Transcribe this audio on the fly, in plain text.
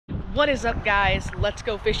What is up, guys? Let's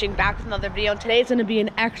go fishing, back with another video. And today is going to be an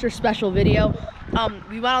extra special video.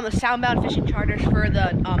 We went on the Soundbound fishing charters for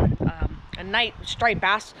the a night striped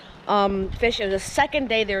bass fish. It was the second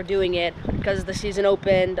day they were doing it because the season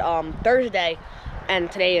opened Thursday, and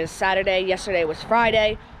today is Saturday. Yesterday was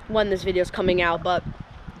Friday when this video is coming out. But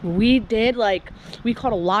we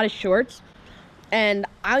caught a lot of shorts. And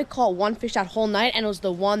I caught one fish that whole night, and it was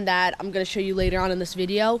the one that I'm gonna show you later on in this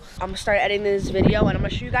video. I'm gonna start editing this video, and I'm gonna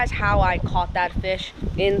show you guys how I caught that fish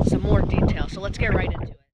in some more detail. So let's get right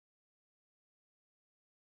into it.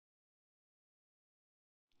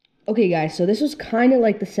 Okay guys, so this was kind of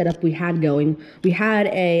like the setup we had going. We had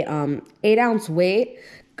a 8-ounce weight,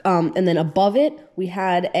 and then above it, we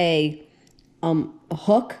had a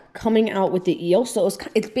hook coming out with the eel. So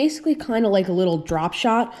it's basically kind of like a little drop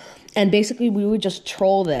shot. And basically, we would just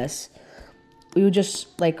troll this. We would just,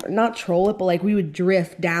 not troll it, but, we would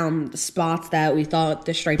drift down the spots that we thought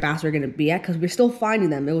the striped bass were going to be at, because we're still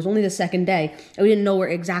finding them. It was only the second day, and we didn't know where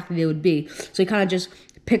exactly they would be. So we kind of just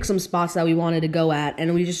picked some spots that we wanted to go at,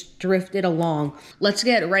 and we just drifted along. Let's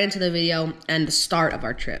get right into the video and the start of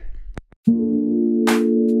our trip.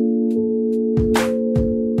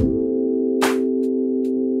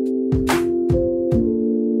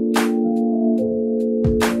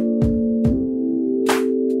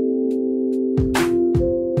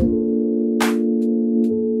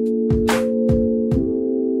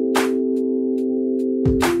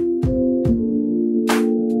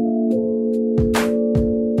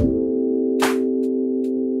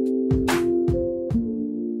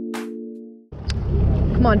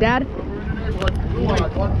 Come on, Dad.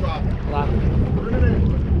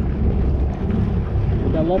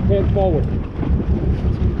 That left hand forward.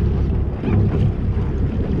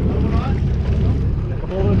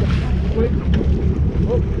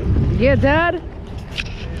 Yeah, Dad.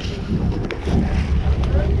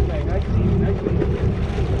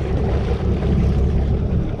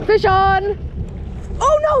 Fish on.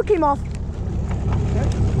 Oh no, it came off.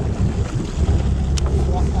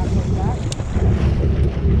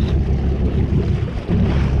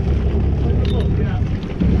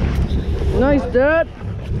 Nice, Dad.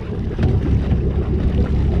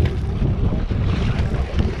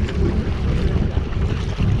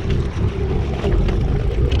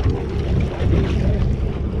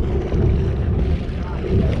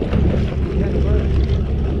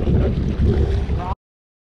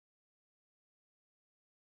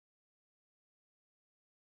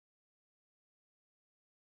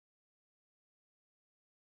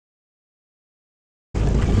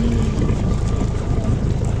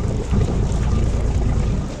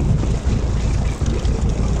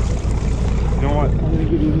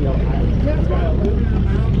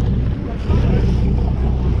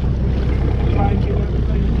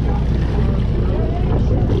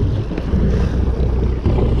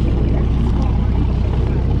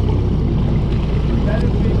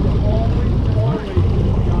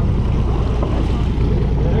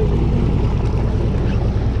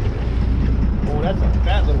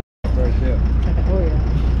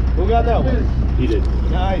 Who got that one? He did.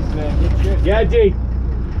 Nice, man. Good. Yeah, D.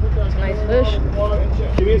 It's a nice fish.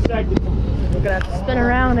 Give me a second. We're gonna have to spin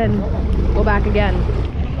around and go back again.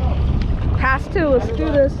 Cast 2, let's do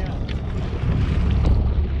this.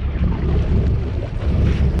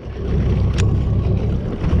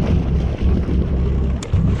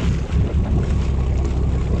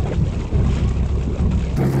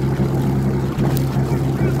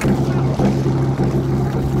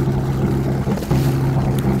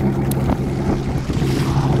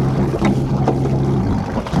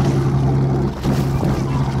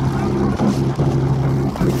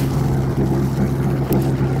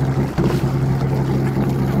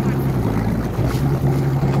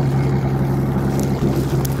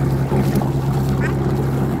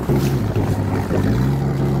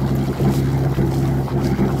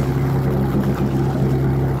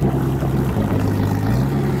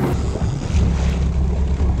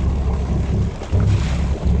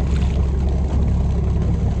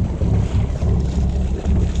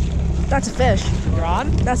 That's a fish. You're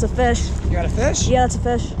on? That's a fish. You got a fish? Yeah, that's a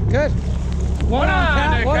fish. Good. One on,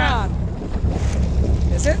 Pat. One Cat. on.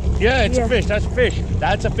 Is it? Yeah, it's Yeah. a fish. That's a fish.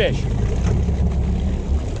 That's a fish.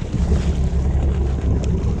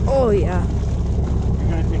 Oh, yeah. You're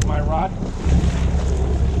gonna take my rod?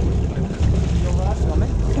 Your rod filming?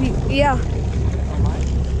 Yeah.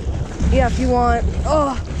 Yeah, if you want.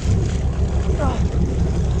 Oh.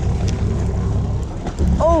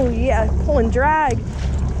 Oh, yeah. Pull and drag.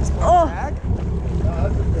 Oh. Drag?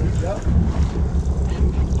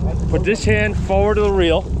 Put this hand forward of the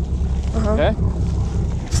reel. Uh-huh. Okay?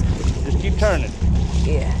 Just keep turning.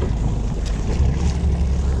 Yeah.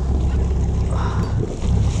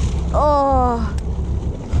 Oh.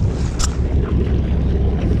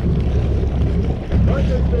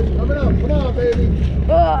 Coming up. Come on, baby.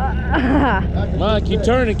 Come on, keep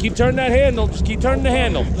turning that handle. Just keep turning the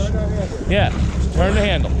handle. Yeah, just turn the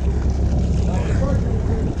handle.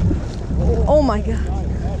 Oh my God.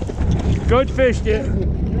 Good fish, dude.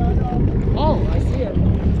 Oh, I see it.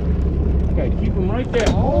 Okay, keep him right there.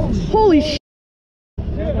 Holy sh!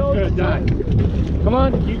 That's good, die. Come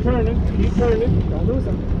on, keep turning. Don't lose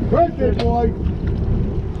him. Birthday boy.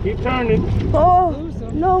 Keep turning. Oh, Lose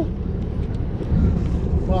him. no.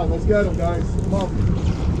 Come on, let's get him, guys. Come on.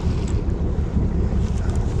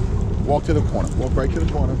 Walk to the corner. Walk right to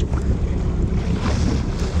the corner.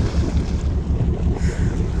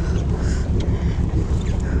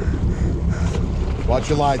 Watch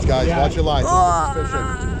your lines, guys. Watch your lines.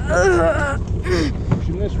 Push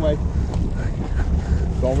him this way.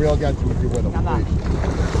 Don't reel against him if you're with him,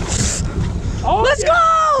 please. Oh, Let's go!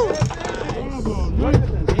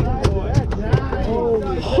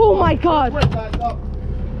 Oh my God.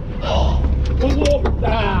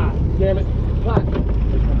 Ah, damn it.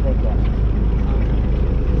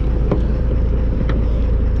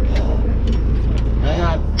 Hang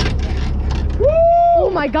on. Oh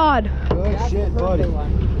my God. Good shit, buddy.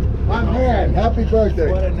 My man, happy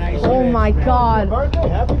birthday. What a nice Oh fish. my God. Birthday,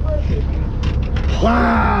 happy birthday.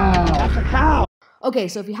 Wow. That's a cow. Okay,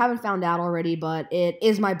 so if you haven't found out already, but it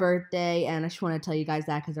is my birthday, and I just want to tell you guys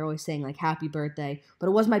that because they're always saying like happy birthday. But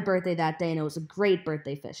it was my birthday that day, and it was a great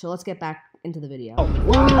birthday fish. So let's get back into the video.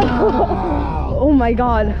 Wow. Oh my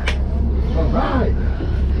God. All right.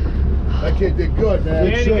 That kid did good, man.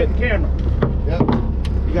 Danny, get the camera. Yep.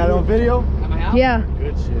 You got it on video? Am I out? Yeah.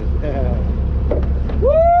 Good shit. Yeah.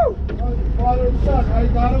 Woo! Father and son, how you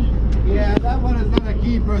got him? Yeah, that one is not a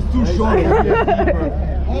keeper. It's too short to be a keeper.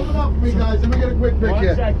 Hold it up for me, guys. Let me get a quick pic One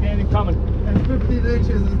here. sec, Danny, coming. And 15 inches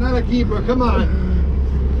is not a keeper. Come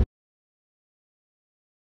on.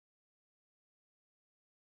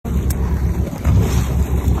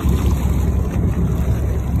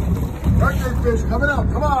 Birthday fish coming up.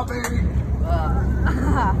 Come on, baby.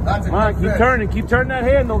 That's a Come on, good keep fish. turning. Keep turning that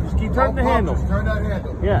handle. Just keep turning the No handle. problem. Turn that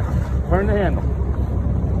handle. Yeah, turn the handle.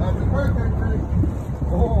 That's a birthday fish.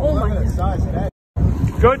 Oh, look at the size of that.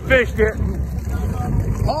 Good fish, dude.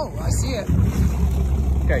 Oh, I see it.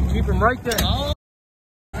 Okay, keep him right there. Oh.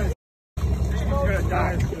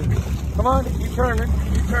 Come on, keep turning.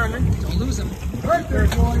 Keep turning. Don't lose him. Birthday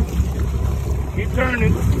boy. Keep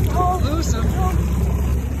turning. Don't lose him. Come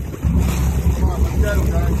on, let's get him,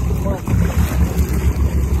 guys. Come on.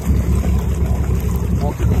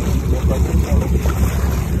 Walk to the corner. Walk right to the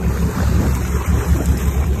corner.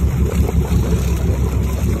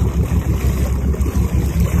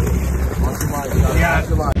 Watch your lines, guys. Yeah. Watch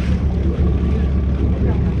your lines.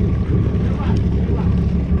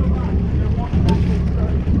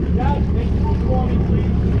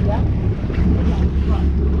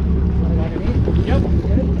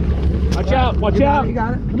 Watch out, watch out. You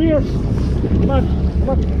got it. Come here. Come on, come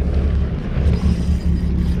on.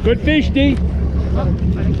 Good fish, D.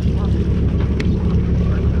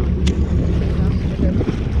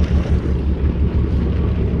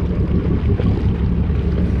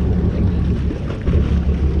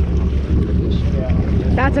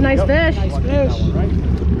 That's a nice fish. Nice fish.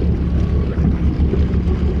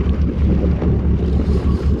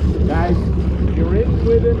 Guys, you're in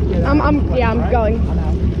with it. I'm going. I'm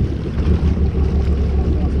out.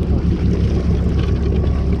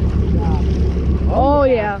 Oh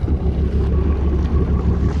yeah.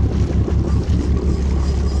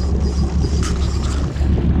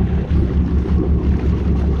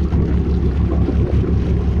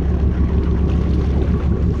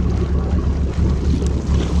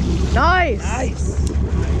 Nice. Nice.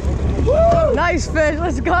 Nice fish.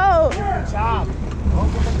 Let's go. Good job.